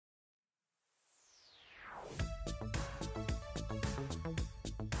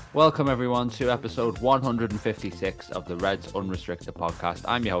Welcome everyone to episode 156 of the Reds Unrestricted podcast.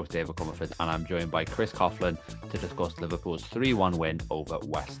 I'm your host David Comerford and I'm joined by Chris Coughlin to discuss Liverpool's 3-1 win over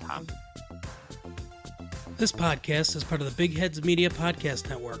West Ham. This podcast is part of the Big Heads Media Podcast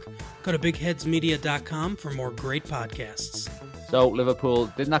Network. Go to bigheadsmedia.com for more great podcasts. So Liverpool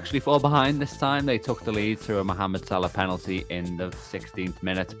didn't actually fall behind this time. They took the lead through a Mohamed Salah penalty in the 16th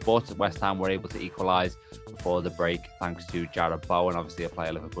minute, but West Ham were able to equalise before the break thanks to Jarrod Bowen, obviously a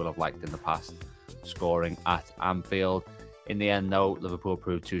player Liverpool have liked in the past, scoring at Anfield. In the end, though, Liverpool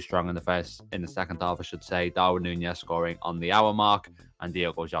proved too strong in the second half, I should say. Darwin Núñez scoring on the hour mark, and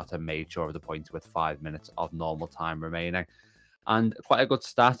Diogo Jota made sure of the point with 5 minutes of normal time remaining. And quite a good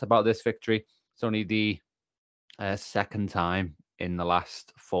stat about this victory. It's only the second time in the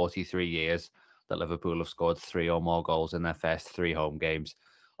last 43 years that Liverpool have scored 3 or more goals in their first 3 home games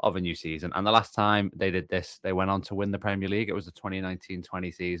of a new season. And the last time they did this, they went on to win the Premier League. It was the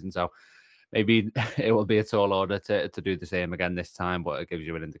 2019-20 season. So maybe it will be a tall order to do the same again this time, but it gives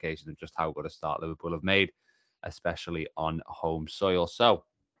you an indication of just how good a start Liverpool have made, especially on home soil. So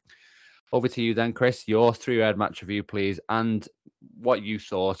over to you then, Chris, your 3-word match review, please, and what you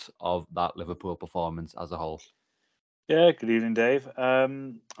thought of that Liverpool performance as a whole. Yeah, good evening, Dave.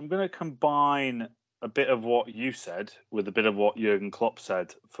 I'm going to combine a bit of what you said with a bit of what Jurgen Klopp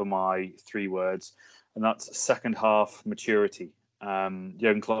said for my 3 words, and that's second half maturity.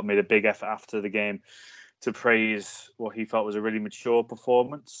 Jurgen Klopp made a big effort after the game to praise what he felt was a really mature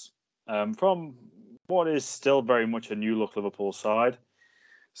performance from what is still very much a new look Liverpool side.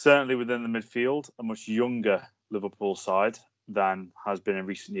 Certainly within the midfield, a much younger Liverpool side than has been in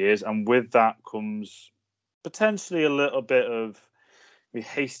recent years, and with that comes potentially a little bit of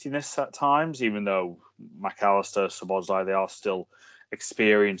hastiness at times, even though McAllister, Szoboszlai, they are still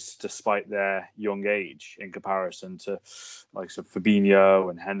experienced despite their young age in comparison to like Fabinho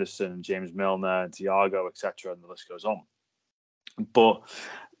and Henderson and James Milner and Thiago, etc., and the list goes on. But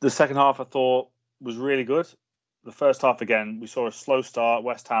the second half, I thought, was really good. The first half, again, we saw a slow start.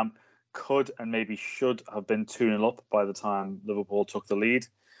 West Ham could and maybe should have been 2-0 up by the time Liverpool took the lead.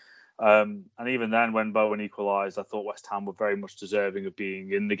 And even then, when Bowen equalised, I thought West Ham were very much deserving of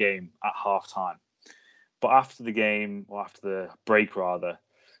being in the game at half-time. But after the game, or after the break rather,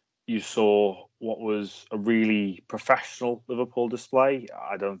 you saw what was a really professional Liverpool display.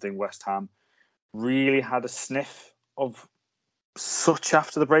 I don't think West Ham really had a sniff of such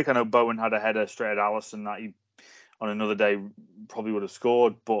after the break. I know Bowen had a header straight at Alisson that he, on another day, probably would have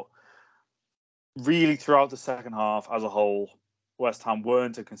scored. But really, throughout the second half as a whole, West Ham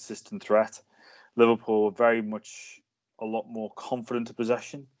weren't a consistent threat. Liverpool were very much a lot more confident of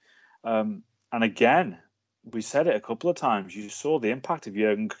possession. And again, we said it a couple of times, you saw the impact of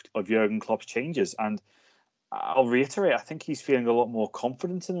Jurgen Klopp's changes. And I'll reiterate, I think he's feeling a lot more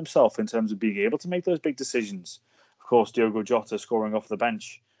confident in himself in terms of being able to make those big decisions. Of course, Diogo Jota scoring off the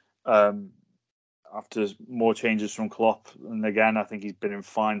bench after more changes from Klopp. And again, I think he's been in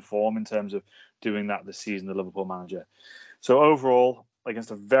fine form in terms of doing that this season, the Liverpool manager. So overall, against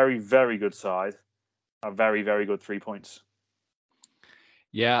a very, very good side, a very, very good 3 points.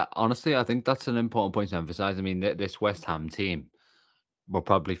 Yeah, honestly, I think that's an important point to emphasise. I mean, this West Ham team will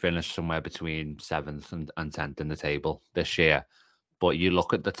probably finish somewhere between 7th and 10th in the table this year. But you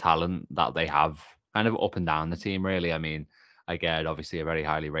look at the talent that they have kind of up and down the team, really. I mean, again, obviously a very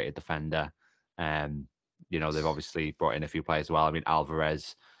highly rated defender. They've obviously brought in a few players as well. I mean,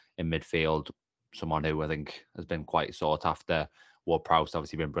 Alvarez in midfield, someone who I think has been quite sought after. Ward-Prowse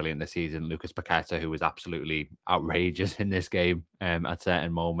obviously been brilliant this season. Lucas Paqueta, who was absolutely outrageous in this game at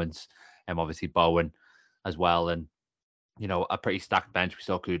certain moments. Obviously Bowen as well. And, a pretty stacked bench. We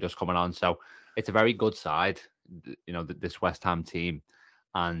saw Kudus coming on. So it's a very good side, this West Ham team.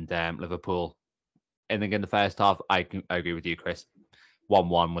 And Liverpool, I think in the first half, I agree with you, Chris.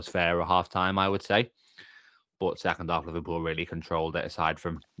 1-1 was fair at half-time, I would say. But second half, Liverpool really controlled it aside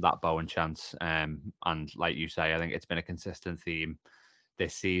from that Bowen chance. And like you say, I think it's been a consistent theme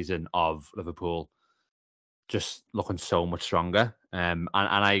this season of Liverpool just looking so much stronger. And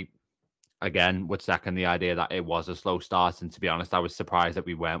I, again, would second the idea that it was a slow start. And to be honest, I was surprised that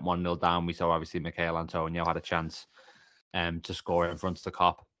we weren't 1-0 down. We saw obviously Michail Antonio had a chance to score in front of the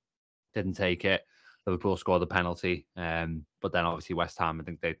Kop. Didn't take it. Liverpool scored the penalty. But then obviously West Ham, I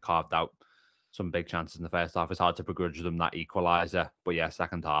think they carved out some big chances in the first half. It's hard to begrudge them that equaliser. But yeah,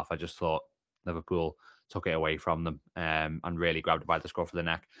 second half, I just thought Liverpool took it away from them and really grabbed it by the scruff of the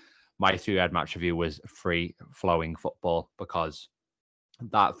neck. My 3-word match review was free-flowing football because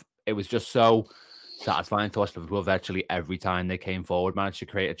that it was just so satisfying to watch Liverpool virtually every time they came forward, managed to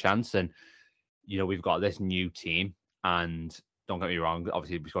create a chance. And, we've got this new team and don't get me wrong,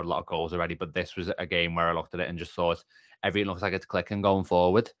 obviously we scored a lot of goals already, but this was a game where I looked at it and just thought everything looks like it's clicking going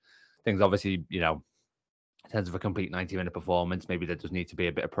forward. Things obviously, in terms of a complete 90-minute performance, maybe there does need to be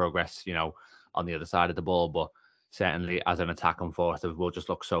a bit of progress, on the other side of the ball, but certainly as an attack and force, we'll just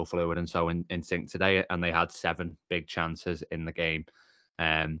look so fluid and so in sync today. And they had 7 big chances in the game,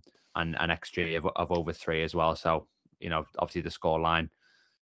 and an XG of over 3 as well. So, obviously the score line,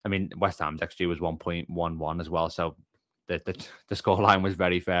 I mean, West Ham's XG was 1.11 as well. So the score line was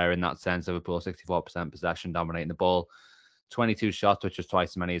very fair in that sense. Liverpool 64% possession, dominating the ball, 22 shots, which was twice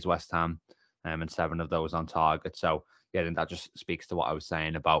as many as West Ham, and 7 of those on target. So yeah, I think that just speaks to what I was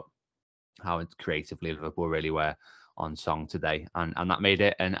saying about how creatively Liverpool really were on song today, and that made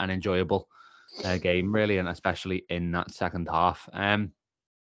it an enjoyable game, really, and especially in that second half.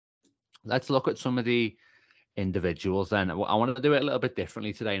 Let's look at some of the individuals then. I want to do it a little bit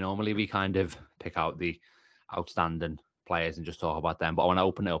differently today. Normally we kind of pick out the outstanding players and just talk about them, but I want to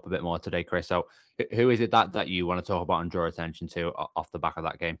open it up a bit more today, Chris. So who is it that you want to talk about and draw attention to off the back of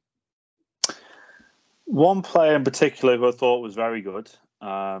that game? One player in particular who I thought was very good,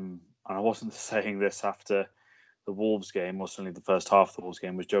 and I wasn't saying this after the Wolves game, or certainly the first half of the Wolves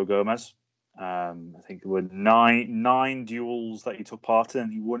game, was Joe Gomez. I think there were nine duels that he took part in,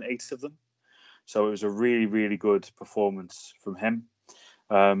 and he won 8 of them. So it was a really, really good performance from him.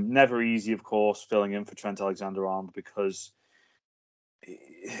 Never easy, of course, filling in for Trent Alexander-Arnold, because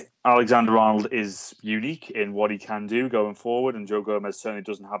Alexander-Arnold is unique in what he can do going forward, and Joe Gomez certainly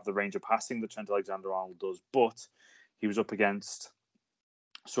doesn't have the range of passing that Trent Alexander-Arnold does, but he was up against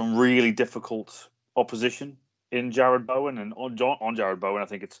some really difficult opposition in Jared Bowen, and on Jared Bowen, I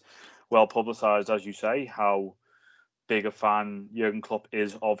think it's well publicised, as you say, how big a fan Jurgen Klopp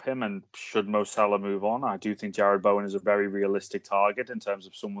is of him, and should Mo Salah move on, I do think Jared Bowen is a very realistic target in terms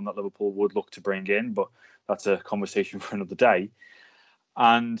of someone that Liverpool would look to bring in, but that's a conversation for another day.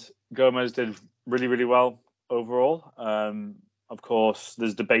 And Gomez did really, really well overall. Of course,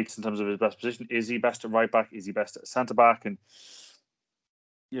 there's debates in terms of his best position. Is he best at right back? Is he best at centre back? And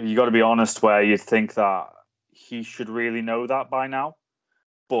you got to be honest, where you think that he should really know that by now.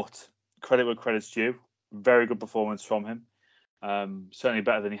 But credit where credit's due. Very good performance from him. Certainly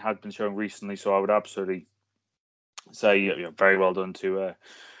better than he had been showing recently. So I would absolutely say very well done to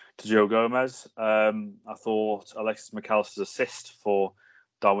Joe Gomez. I thought Alexis McAllister's assist for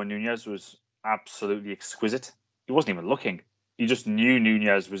Darwin Núñez was absolutely exquisite. He wasn't even looking. He just knew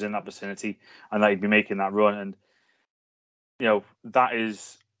Núñez was in that vicinity and that he'd be making that run. And, that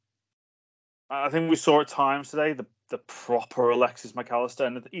is, I think we saw at times today, the proper Alexis McAllister.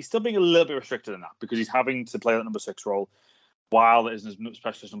 And he's still being a little bit restricted in that because he's having to play that number 6 role while there isn't a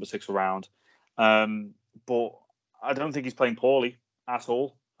specialist number 6 around. But I don't think he's playing poorly at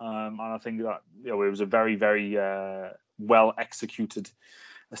all. And I think that it was a very, very well executed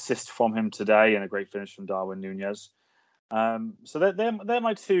assist from him today, and a great finish from Darwin Núñez. So they're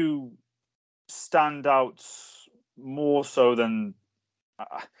my 2 standouts, more so than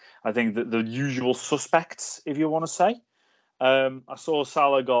I think the usual suspects, if you want to say. I saw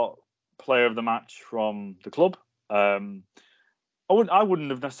Salah got player of the match from the club. I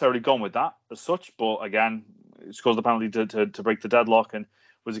wouldn't have necessarily gone with that as such, but again, it scores the penalty to break the deadlock and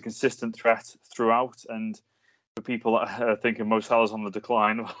was a consistent threat throughout. And for people that are thinking Mo Salah's on the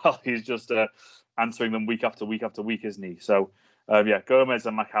decline, well, he's just answering them week after week after week, isn't he? So, Gomez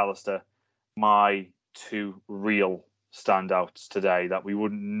and McAllister, my 2 real standouts today that we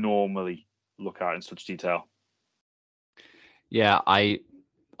wouldn't normally look at in such detail. Yeah, I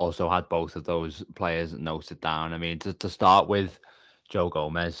also had both of those players noted down. I mean, to start with Joe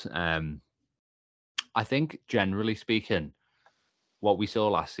Gomez, I think generally speaking, what we saw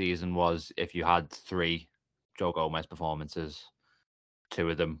last season was if you had 3 Joe Gomez performances, 2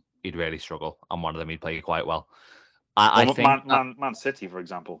 of them he'd really struggle, and 1 of them he'd play quite well. I think Man City, for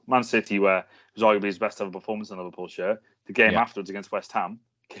example, Man City, where it was arguably his best ever performance in a Liverpool shirt, the game afterwards against West Ham,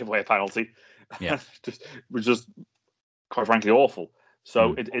 gave away a penalty. Yeah, was just quite frankly awful.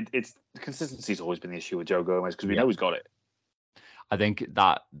 So it's consistency's always been the issue with Joe Gomez, because we know he's got it. I think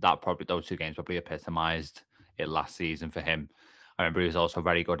that probably those 2 games probably epitomised it last season for him. I remember he was also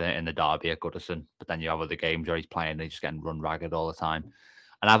very good in the derby at Goodison, but then you have other games where he's playing and he's just getting run ragged all the time.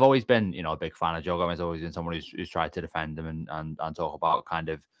 And I've always been, a big fan of Joe Gomez. Always been someone who's tried to defend him and talk about kind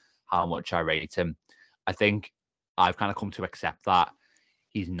of how much I rate him. I think I've kind of come to accept that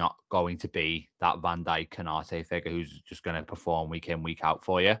he's not going to be that Van Dijk Canate figure who's just going to perform week in, week out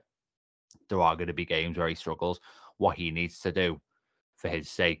for you. There are going to be games where he struggles. What he needs to do for his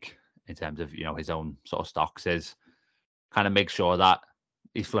sake, in terms of, his own sort of stocks, is kind of make sure that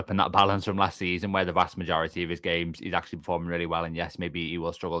he's flipping that balance from last season, where the vast majority of his games he's actually performing really well. And yes, maybe he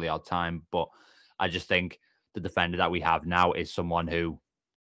will struggle the odd time, but I just think the defender that we have now is someone who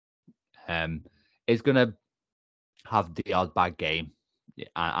is going to have the odd bad game.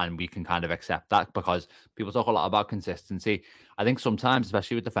 And we can kind of accept that, because people talk a lot about consistency. I think sometimes,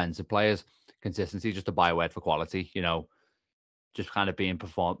 especially with defensive players, consistency is just a byword for quality. Just kind of being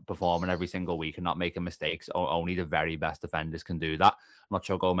performing every single week and not making mistakes. Only the very best defenders can do that. I'm not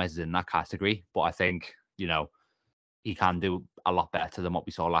sure Gomez is in that category, but I think, he can do a lot better than what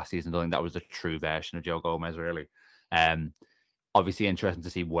we saw last season. I don't think that was the true version of Joe Gomez, really. Obviously, interesting to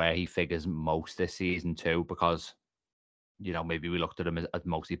see where he figures most this season too, because, maybe we looked at him as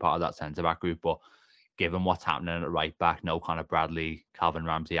mostly part of that centre-back group, but given what's happening at right back, no Conor Bradley, Calvin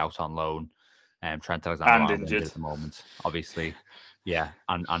Ramsey out on loan, Trent Alexander-Arnold injured at the moment, obviously. Yeah,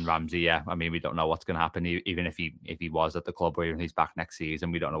 and Ramsey, yeah. I mean, we don't know what's going to happen, even if he was at the club, or even if he's back next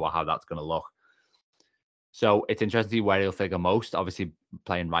season. We don't know how that's going to look. So it's interesting to see where he'll figure most. Obviously,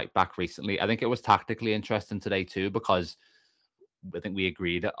 playing right back recently. I think it was tactically interesting today too, because I think we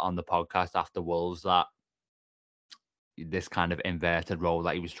agreed on the podcast after Wolves that this kind of inverted role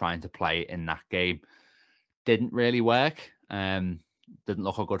that he was trying to play in that game didn't really work. Didn't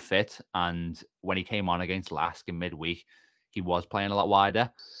look a good fit. And when he came on against Lask in midweek, he was playing a lot wider.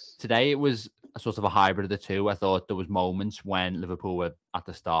 Today, it was a sort of a hybrid of the two. I thought there was moments when Liverpool were at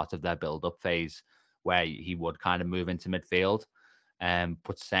the start of their build-up phase where he would kind of move into midfield.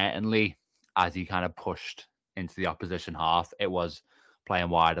 But certainly, as he kind of pushed into the opposition half, it was playing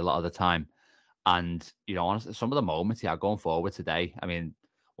wide a lot of the time. And, honestly, some of the moments he had going forward today, I mean,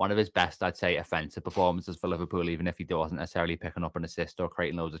 one of his best, I'd say, offensive performances for Liverpool, even if he wasn't necessarily picking up an assist or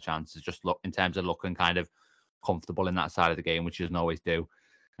creating loads of chances, just look in terms of looking kind of comfortable in that side of the game, which he doesn't always do.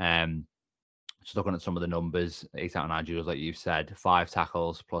 Just looking at some of the numbers, 8 out of 9 duels, like you've said, 5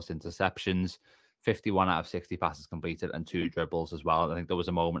 tackles plus interceptions, 51 out of 60 passes completed, and 2 dribbles as well. I think there was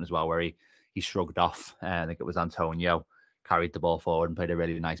a moment as well where he shrugged off. I think it was Antonio carried the ball forward and played a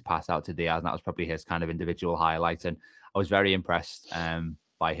really nice pass out to Diaz, and that was probably his kind of individual highlight. And I was very impressed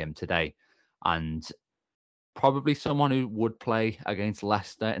by him today, and probably someone who would play against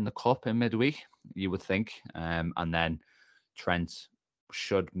Leicester in the Cup in midweek, you would think. And then Trent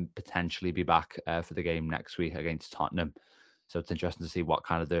should potentially be back for the game next week against Tottenham. So it's interesting to see what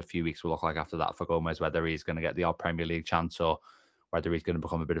kind of the few weeks will look like after that for Gomez, whether he's going to get the odd Premier League chance or whether he's going to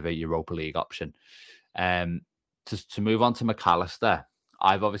become a bit of a Europa League option. To move on to McAllister,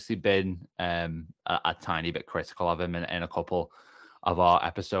 I've obviously been a tiny bit critical of him in a couple of our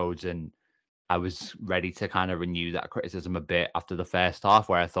episodes, and I was ready to kind of renew that criticism a bit after the first half,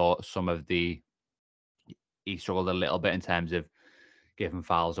 where I thought he struggled a little bit in terms of giving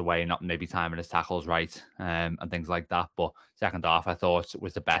fouls away, not maybe timing his tackles right, and things like that. But second half, I thought it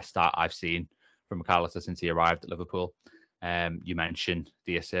was the best start I've seen from McAllister since he arrived at Liverpool. You mentioned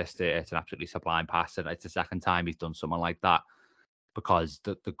the assist. It's an absolutely sublime pass, and it's the second time he's done something like that, because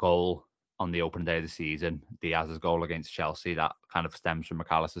the goal on the opening day of the season, Diaz's goal against Chelsea, that kind of stems from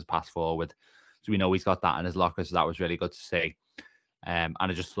McAllister's pass forward. So we know he's got that in his locker, so that was really good to see. And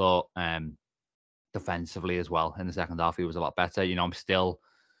I just thought defensively as well, in the second half, he was a lot better. I'm still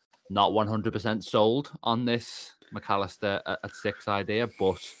not 100% sold on this McAllister at 6 idea,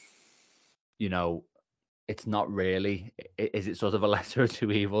 but, it's not really. Is it sort of a lesser of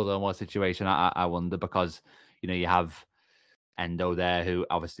two evils or more situation? I wonder, because, you have Endo there, who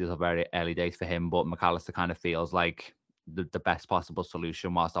obviously is a very early days for him, but McAllister kind of feels like the best possible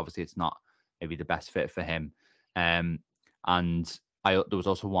solution, whilst obviously it's not maybe the best fit for him. And there was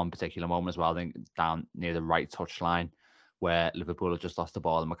also one particular moment as well, I think, down near the right touchline, where Liverpool had just lost the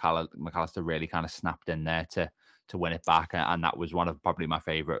ball, and McAllister really kind of snapped in there to win it back. And that was one of probably my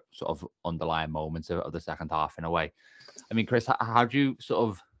favourite sort of underlying moments of the second half, in a way. I mean, Chris, how do you sort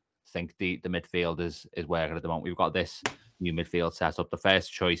of think the midfield is working at the moment? We've got this new midfield set up. The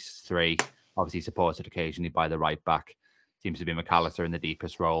first choice 3, obviously supported occasionally by the right back, seems to be McAllister in the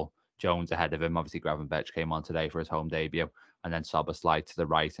deepest role. Jones ahead of him. Obviously, Gravenberch came on today for his home debut, and then Szoboszlai to the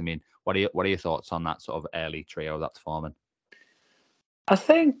right. I mean, what are your thoughts on that sort of early trio that's forming? I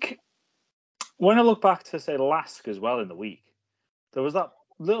think when I look back to, say, Lask as well in the week, there was that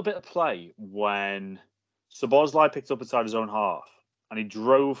little bit of play when Szoboszlai picked up inside his own half and he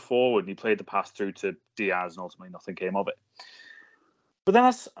drove forward and he played the pass through to Diaz, and ultimately nothing came of it. But then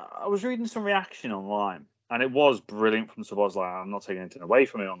I was reading some reaction online, and it was brilliant from Szoboszlai. I'm not taking anything away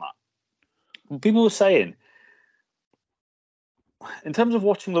from it on that. People were saying, in terms of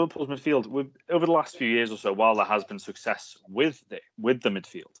watching Liverpool's midfield, over the last few years or so, while there has been success with the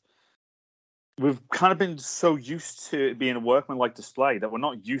midfield, we've kind of been so used to it being a workman-like display that we're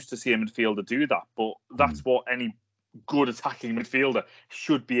not used to seeing a midfielder do that. But that's what any good attacking midfielder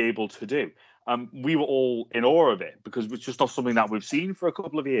should be able to do. We were all in awe of it because it's just not something that we've seen for a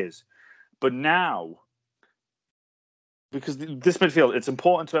couple of years. But now, because this midfield, it's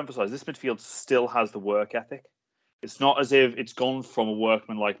important to emphasize, this midfield still has the work ethic. It's not as if it's gone from a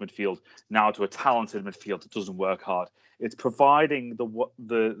workman-like midfield now to a talented midfield that doesn't work hard. It's providing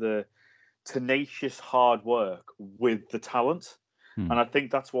the tenacious hard work with the talent. And I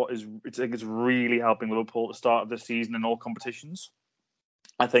think that's what is really helping Liverpool at the start of the season in all competitions.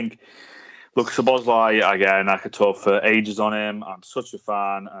 I think, look, Szoboszlai, again, I could talk for ages on him. I'm such a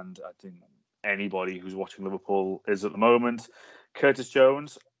fan, and I think anybody who's watching Liverpool is at the moment. Curtis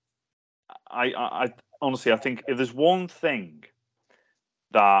Jones, I honestly, I think if there's one thing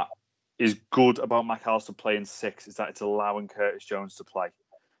that is good about McAllister playing 6 is that it's allowing Curtis Jones to play,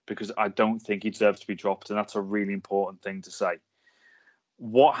 because I don't think he deserves to be dropped, and that's a really important thing to say.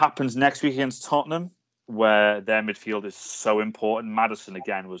 What happens next week against Tottenham, where their midfield is so important? Maddison,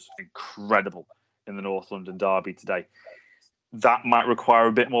 again, was incredible in the North London derby today. That might require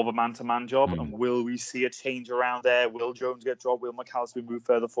a bit more of a man-to-man job. And will we see a change around there? Will Jones get dropped? Will McAllister be moved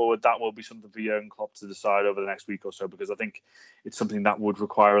further forward? That will be something for Jurgen Klopp to decide over the next week or so, because I think it's something that would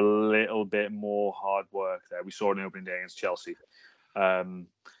require a little bit more hard work there. We saw it in the opening day against Chelsea. And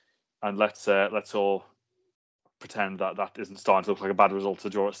let's all pretend that isn't starting to look like a bad result to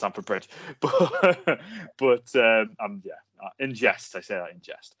draw at Stamford Bridge. But in jest, I say that in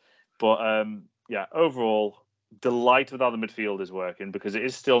jest. But overall, delighted with how the midfield is working, because it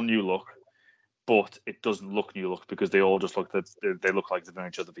is still new look, but it doesn't look new look because they all just look like they've known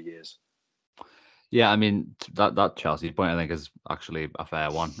each other for years. Yeah, I mean, that Chelsea point, I think, is actually a fair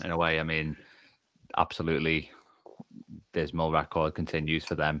one in a way. I mean, absolutely dismal record continues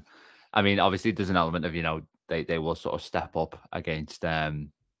for them. I mean, obviously there's an element of, they will sort of step up against for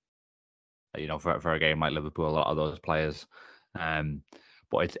a game like Liverpool, a lot of those players.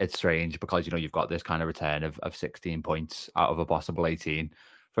 But it's strange because, you've got this kind of return of 16 points out of a possible 18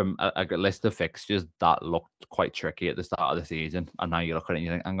 from a list of fixtures that looked quite tricky at the start of the season. And now you look at it and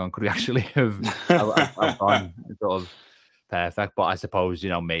you think, hang on, could we actually have gone sort of perfect? But I suppose,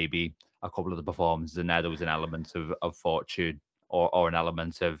 maybe a couple of the performances in there was an element of fortune or an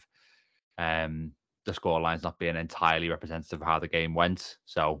element of the scorelines not being entirely representative of how the game went.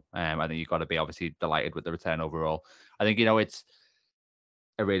 So I think you've got to be obviously delighted with the return overall. I think, it's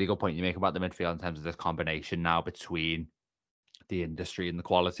a really good point you make about the midfield in terms of this combination now between the industry and the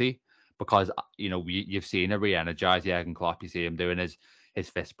quality, because you've seen a re-energized Jurgen Klopp. You see him doing his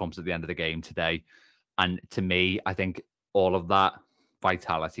fist pumps at the end of the game today, and to me, I think all of that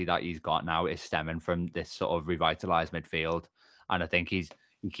vitality that he's got now is stemming from this sort of revitalized midfield. And I think he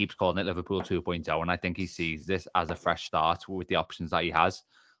keeps calling it Liverpool 2.0, and I think he sees this as a fresh start with the options that he has.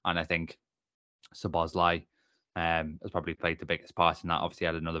 And I think Szoboszlai has probably played the biggest part in that. Obviously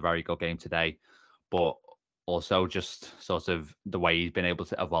had another very good game today, but also just sort of the way he's been able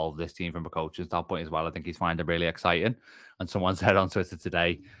to evolve this team from a coaching standpoint as well. I think he's finding it really exciting. And someone said on Twitter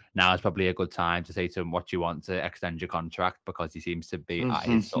today, now is probably a good time to say to him what you want to extend your contract, because he seems to be at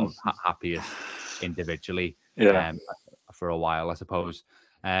his sort of happiest individually for a while, I suppose.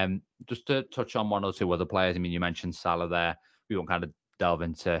 Just to touch on one or two other players. I mean, you mentioned Salah there. We won't kind of delve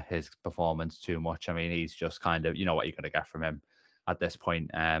into his performance too much. I mean, he's just kind of, what you're going to get from him at this point.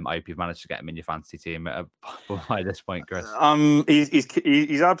 I hope you've managed to get him in your fantasy team by this point, Chris.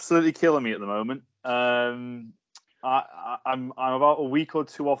 He's absolutely killing me at the moment. I'm about a week or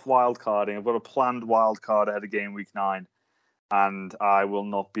two off wildcarding. I've got a planned wildcard ahead of game week 9, and I will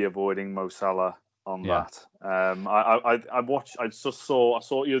not be avoiding Mo Salah on that. I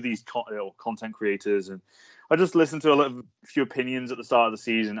saw these content creators, and I just listened to a few opinions at the start of the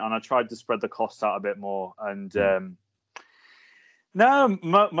season, and I tried to spread the costs out a bit more. And no,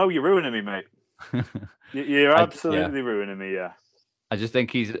 Mo, you're ruining me, mate. You're absolutely ruining me. Yeah, I just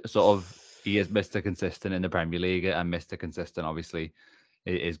think he is Mr. Consistent in the Premier League, and Mr. Consistent obviously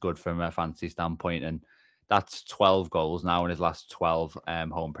is good from a fantasy standpoint, and that's 12 goals now in his last 12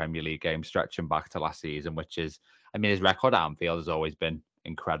 home Premier League games, stretching back to last season, which is, I mean, his record at Anfield has always been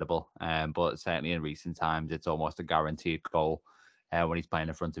incredible, but certainly in recent times, it's almost a guaranteed goal when he's playing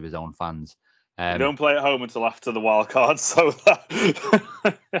in front of his own fans. You don't play at home until after the wild card, so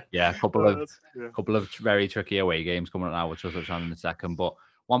a couple of very tricky away games coming up now, which we'll touch on in a second. But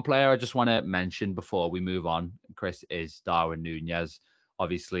one player I just want to mention before we move on, Chris, is Darwin Núñez.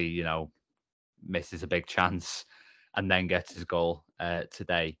 Obviously, misses a big chance and then gets his goal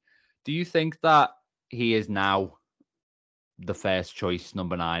today. Do you think that he is now the first choice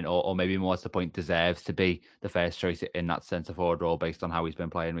number 9, or maybe more to the point deserves to be the first choice in that centre forward role based on how he's been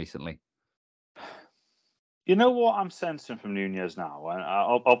playing recently? You know what I'm sensing from Nunez now, and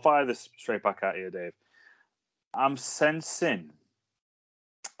I'll fire this straight back at you, Dave. I'm sensing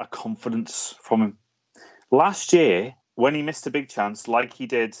a confidence from him. Last year, when he missed a big chance, like he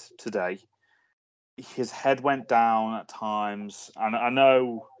did today, his head went down at times, and I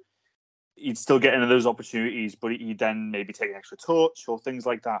know he'd still get into those opportunities, but he'd then maybe take an extra touch or things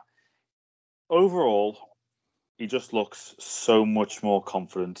like that. Overall, he just looks so much more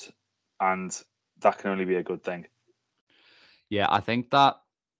confident, and that can only be a good thing. Yeah, I think that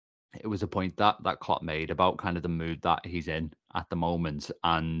it was a point that Klopp made about kind of the mood that he's in at the moment.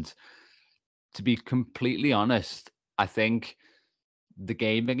 And to be completely honest, I think the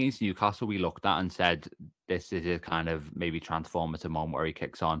game against Newcastle we looked at and said, this is a kind of maybe transformative moment where he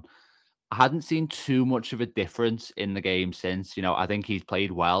kicks on. I hadn't seen too much of a difference in the game since. I think he's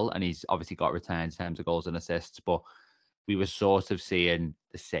played well and he's obviously got returns in terms of goals and assists, but we were sort of seeing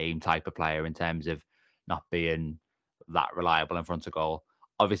the same type of player in terms of not being that reliable in front of goal.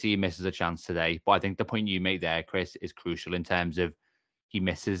 Obviously, he misses a chance today, but I think the point you make there, Chris, is crucial in terms of he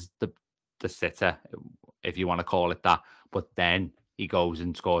misses the sitter, if you want to call it that, but then he goes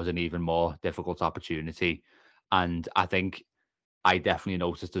and scores an even more difficult opportunity. And I think I definitely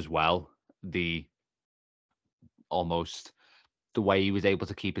noticed as well the way he was able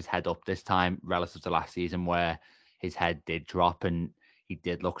to keep his head up this time relative to last season, where his head did drop and he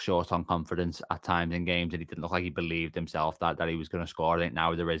did look short on confidence at times in games, and he didn't look like he believed himself that he was going to score. I think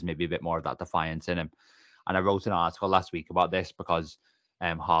now there is maybe a bit more of that defiance in him. And I wrote an article last week about this because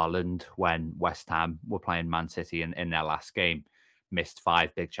Haaland, when West Ham were playing Man City in their last game, missed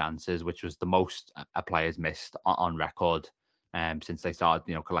 5 big chances, which was the most a player's missed on record since they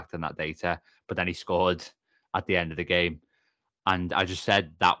started, collecting that data. But then he scored at the end of the game. And I just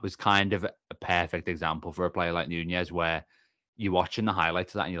said that was kind of a perfect example for a player like Nunez, where you're watching the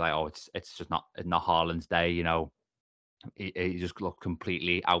highlights of that and you're like, oh, it's just not Haaland's day. He just looked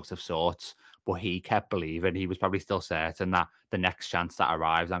completely out of sorts. But he kept believing. He was probably still certain that the next chance that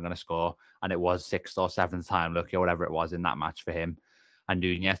arrives, I'm going to score. And it was 6th or 7th time lucky or whatever it was in that match for him. And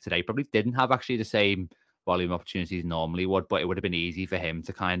Nunez today probably didn't have actually the same volume opportunities normally would, but it would have been easy for him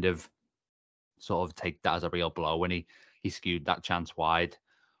to kind of sort of take that as a real blow when he skewed that chance wide.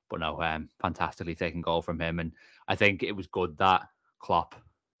 But no, fantastically taken goal from him. And I think it was good that Klopp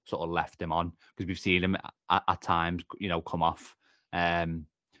sort of left him on, because we've seen him at times, come off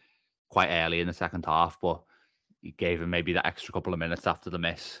quite early in the second half, but he gave him maybe that extra couple of minutes after the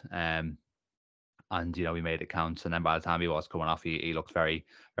miss. And, he made it count. And then by the time he was coming off, he looked very,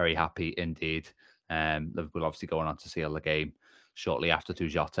 very happy indeed. Liverpool obviously going on to seal the game shortly after to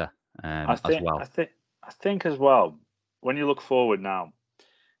Jota as well. I think as well, when you look forward now,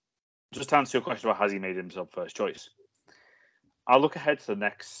 just to answer your question about has he made himself first choice, I'll look ahead to the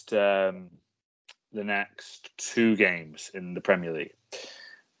next 2 games in the Premier League.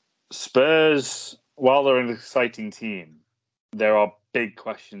 Spurs, while they're an exciting team, there are big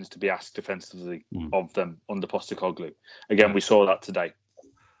questions to be asked defensively of them under Postecoglou. Again, we saw that today.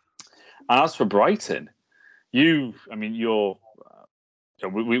 And as for Brighton, we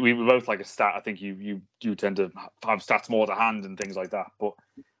both like a stat. I think you tend to have stats more to hand and things like that. But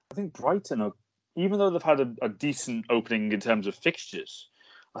I think Brighton, even though they've had a decent opening in terms of fixtures,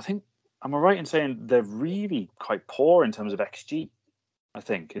 am I right in saying they're really quite poor in terms of XG? I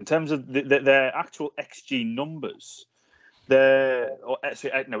think in terms of their actual XG numbers,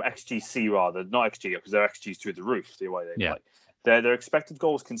 XGC rather, not XG, because their XG is through the roof. The way they play, their expected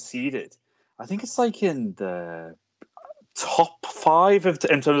goals conceded, I think it's like in the top 5 in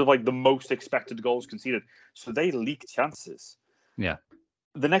terms of like the most expected goals conceded. So they leak chances. Yeah.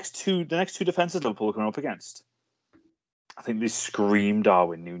 The next two defenses Liverpool are coming up against, I think they scream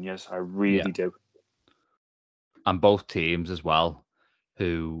Darwin Nunez. I really do. And both teams as well,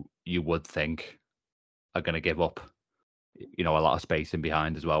 who you would think are going to give up, a lot of space in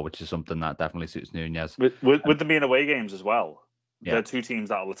behind as well, which is something that definitely suits Nunez. With them being away games as well, they're 2 teams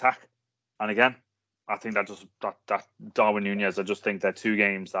that will attack. And again, I think that Darwin Nunez, I just think they're 2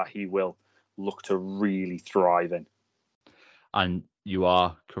 games that he will look to really thrive in. And you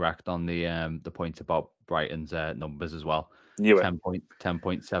are correct on the point about Brighton's numbers as well.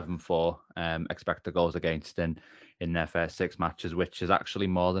 10.74 expected goals against in their first 6 matches, which is actually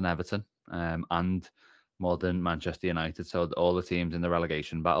more than Everton and more than Manchester United. So all the teams in the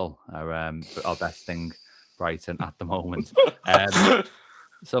relegation battle are besting Brighton at the moment.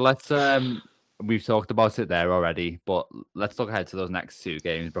 So let's we've talked about it there already, but let's look ahead to those next 2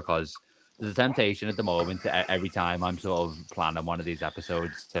 games, because there's a temptation at the moment every time I'm sort of planning one of these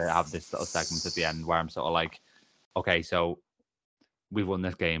episodes to have this little segment at the end where I'm sort of like, okay, so we've won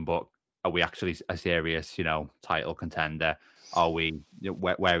this game, but are we actually a serious, title contender? Are we,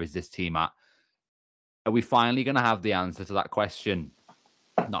 where is this team at? Are we finally going to have the answer to that question?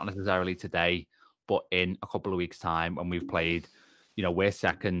 Not necessarily today, but in a couple of weeks' time when we've played, we're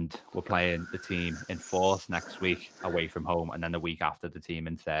second, we're playing the team in fourth next week away from home, and then the week after the team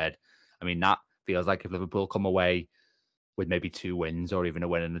in third. I mean, that feels like if Liverpool come away with maybe 2 wins or even a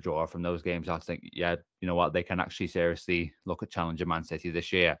win and a draw from those games, I think, yeah, you know what, they can actually seriously look at challenging Man City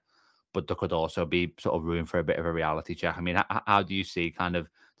this year. But there could also be sort of room for a bit of a reality check. I mean, how do you see kind of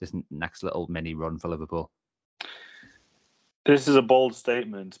this next little mini run for Liverpool? This is a bold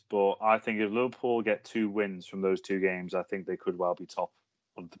statement, but I think if Liverpool get 2 wins from those 2 games, I think they could well be top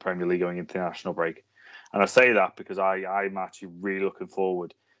of the Premier League going into the national break. And I say that because I'm actually really looking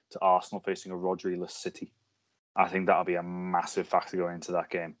forward to Arsenal facing a Rodri-less City. I think that'll be a massive factor going into that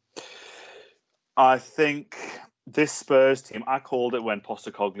game. I think this Spurs team, I called it when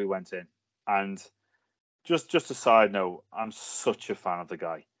Postecoglou went in. And just a side note, I'm such a fan of the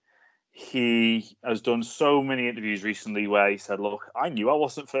guy. He has done so many interviews recently where he said, look, I knew I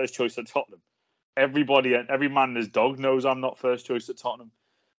wasn't first choice at Tottenham. Every man and his dog knows I'm not first choice at Tottenham.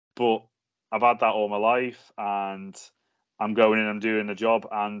 But I've had that all my life and I'm going in, I'm doing the job.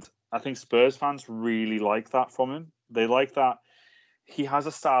 And I think Spurs fans really like that from him. They like that he has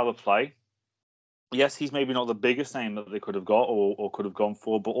a style of play. Yes, he's maybe not the biggest name that they could have got or could have gone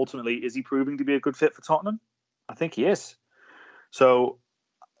for, but ultimately, is he proving to be a good fit for Tottenham? I think he is. So,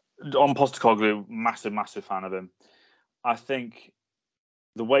 on Postecoglou, massive fan of him. I think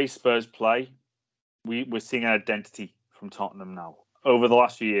the way Spurs play, we're seeing an identity from Tottenham now. Over the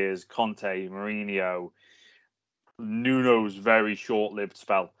last few years, Conte, Mourinho, Nuno's very short-lived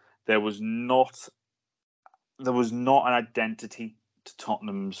spell, there was not an identity to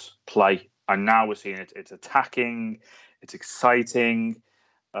Tottenham's play. And now we're seeing it. It's attacking. It's exciting.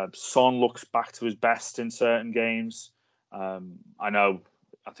 Son looks back to his best in certain games. I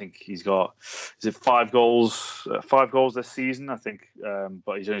think he's got, is it 5 goals? 5 goals this season, I think.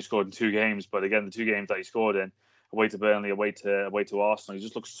 But he's only scored in 2 games. But again, the 2 games that he scored in, away to Burnley, away to Arsenal, he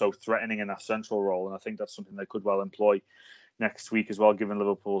just looks so threatening in that central role. And I think that's something they could well employ next week as well, given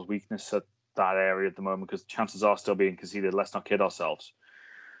Liverpool's weakness at that area at the moment, because chances are still being conceded. Let's not kid ourselves.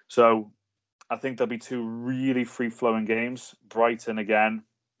 So I think there'll be 2 really free-flowing games. Brighton, again,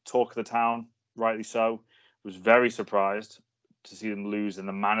 talk of the town, rightly so. Was very surprised to see them lose in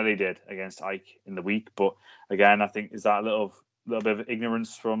the manner they did against Ike in the week. But again, I think is that a little bit of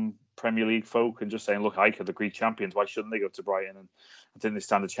ignorance from Premier League folk and just saying, look, Ike are the Greek champions. Why shouldn't they go to Brighton? And I think they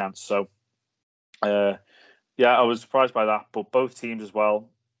stand a chance. So, I was surprised by that. But both teams as well,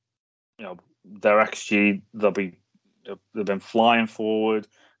 their XG, they've been flying forward.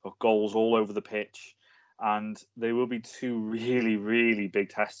 Got goals all over the pitch, and they will be 2 really, really big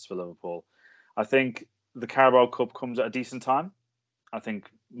tests for Liverpool. I think the Carabao Cup comes at a decent time. I think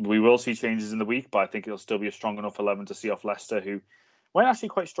we will see changes in the week, but I think it'll still be a strong enough 11 to see off Leicester, who went actually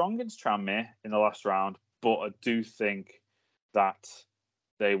quite strong against Tranmere in the last round. But I do think that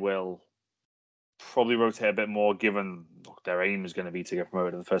they will probably rotate a bit more, given their aim is going to be to get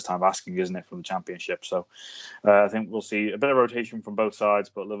promoted the first time asking, isn't it, from the Championship? So I think we'll see a bit of rotation from both sides,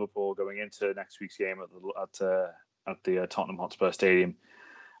 but Liverpool going into next week's game at the Tottenham Hotspur Stadium,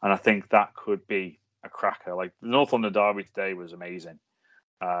 and I think that could be a cracker. Like the North London derby today was amazing,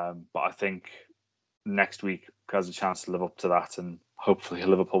 but I think next week has a chance to live up to that, and hopefully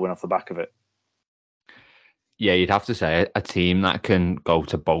Liverpool win off the back of it. Yeah, you'd have to say a team that can go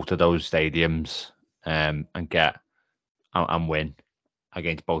to both of those stadiums and get and win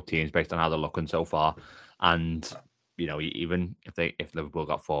against both teams based on how they're looking so far. And even if Liverpool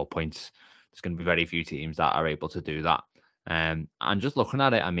got 4 points, there's going to be very few teams that are able to do that. And just looking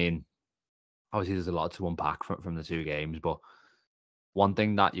at it, I mean, obviously there's a lot to unpack from the 2 games, but one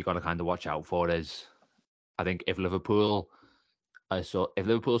thing that you got to kind of watch out for is, I think if Liverpool's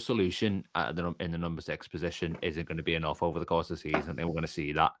solution in the number 6 position isn't going to be enough over the course of the season, then we're going to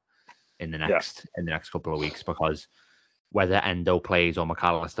see that in the next couple of weeks, because whether Endo plays or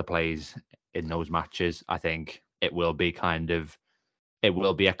McAllister plays in those matches, I think it will be exposed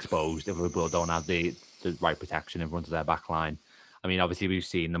if Liverpool don't have the right protection in front of their back line. I mean, obviously we've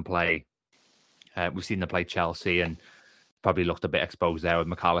seen them play Chelsea and probably looked a bit exposed there with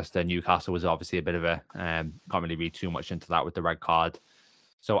McAllister. Newcastle was obviously a bit of a can't really read too much into that with the red card.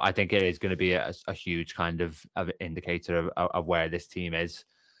 So I think it is going to be a huge kind of indicator of where this team is.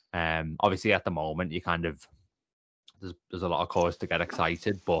 Obviously at the moment you kind of there's a lot of cause to get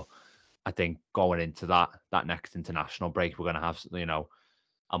excited, but I think going into that next international break, we're going to have,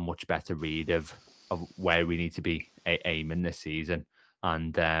 a much better read of where we need to be aiming this season.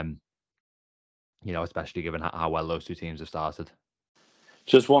 And, especially given how well those two teams have started.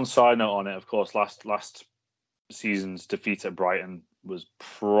 Just one side note on it, of course, last season's defeat at Brighton was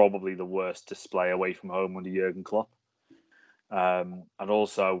probably the worst display away from home under Jurgen Klopp. And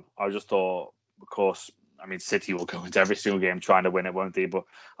also, I just thought, of course, I mean, City will go into every single game trying to win it, won't they? But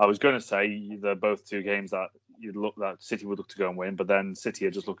I was going to say they're both two games that City would look to go and win, but then City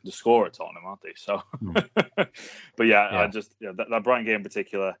are just looking to score at Tottenham, aren't they? So, but yeah. That Brighton game in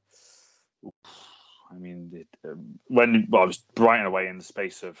particular. I mean, it was Brighton away in the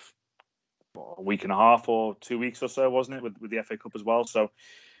space of a week and a half or 2 weeks or so, wasn't it, with the FA Cup as well? So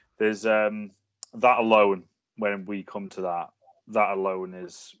there's that alone. When we come to that alone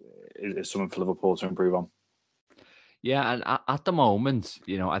is something for Liverpool to improve on. Yeah, and at the moment,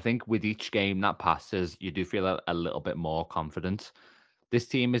 I think with each game that passes, you do feel a little bit more confident. This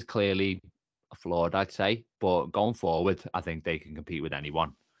team is clearly flawed, I'd say, but going forward, I think they can compete with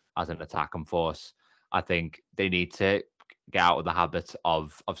anyone as an attacking force. I think they need to get out of the habit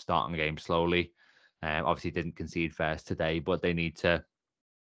of starting a game slowly. Obviously, didn't concede first today, but they need to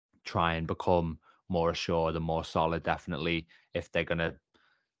try and become more assured and more solid, definitely, if they're going to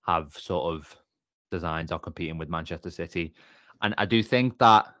have sort of designs on competing with Manchester City. And I do think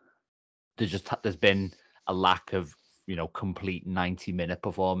that there's been a lack of, complete 90-minute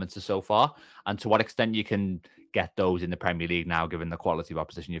performances so far. And to what extent you can get those in the Premier League now, given the quality of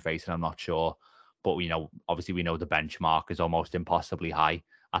opposition you're facing, I'm not sure. But, obviously we know the benchmark is almost impossibly high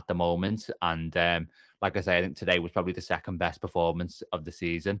at the moment. And like I say, I think today was probably the second best performance of the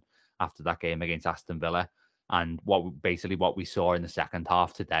season after that game against Aston Villa. And what we saw in the second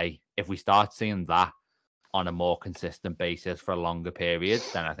half today, if we start seeing that on a more consistent basis for a longer period,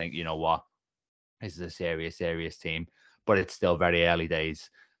 then I think, this is a serious team. But it's still very early days.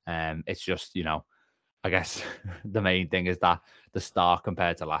 It's just, I guess the main thing is that the start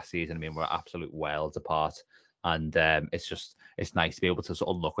compared to last season, I mean, we're absolute worlds apart. And it's nice to be able to sort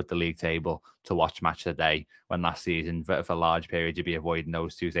of look at the league table to watch match of the day, when last season, for large periods, you'd be avoiding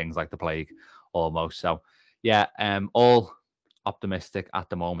those two things like the plague almost. So, yeah, all optimistic at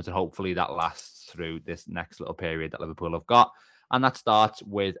the moment, and hopefully that lasts through this next little period that Liverpool have got. And that starts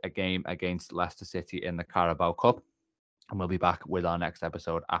with a game against Leicester City in the Carabao Cup. And we'll be back with our next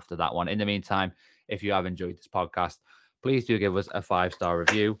episode after that one. In the meantime, if you have enjoyed this podcast, please do give us a 5-star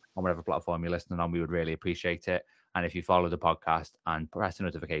review on whatever platform you're listening on. We would really appreciate it. And if you follow the podcast and press the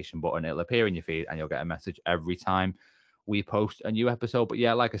notification button, it'll appear in your feed and you'll get a message every time we post a new episode. But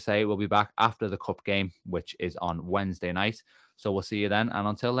yeah, like I say, we'll be back after the cup game, which is on Wednesday night. So we'll see you then. And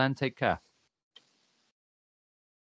until then, take care.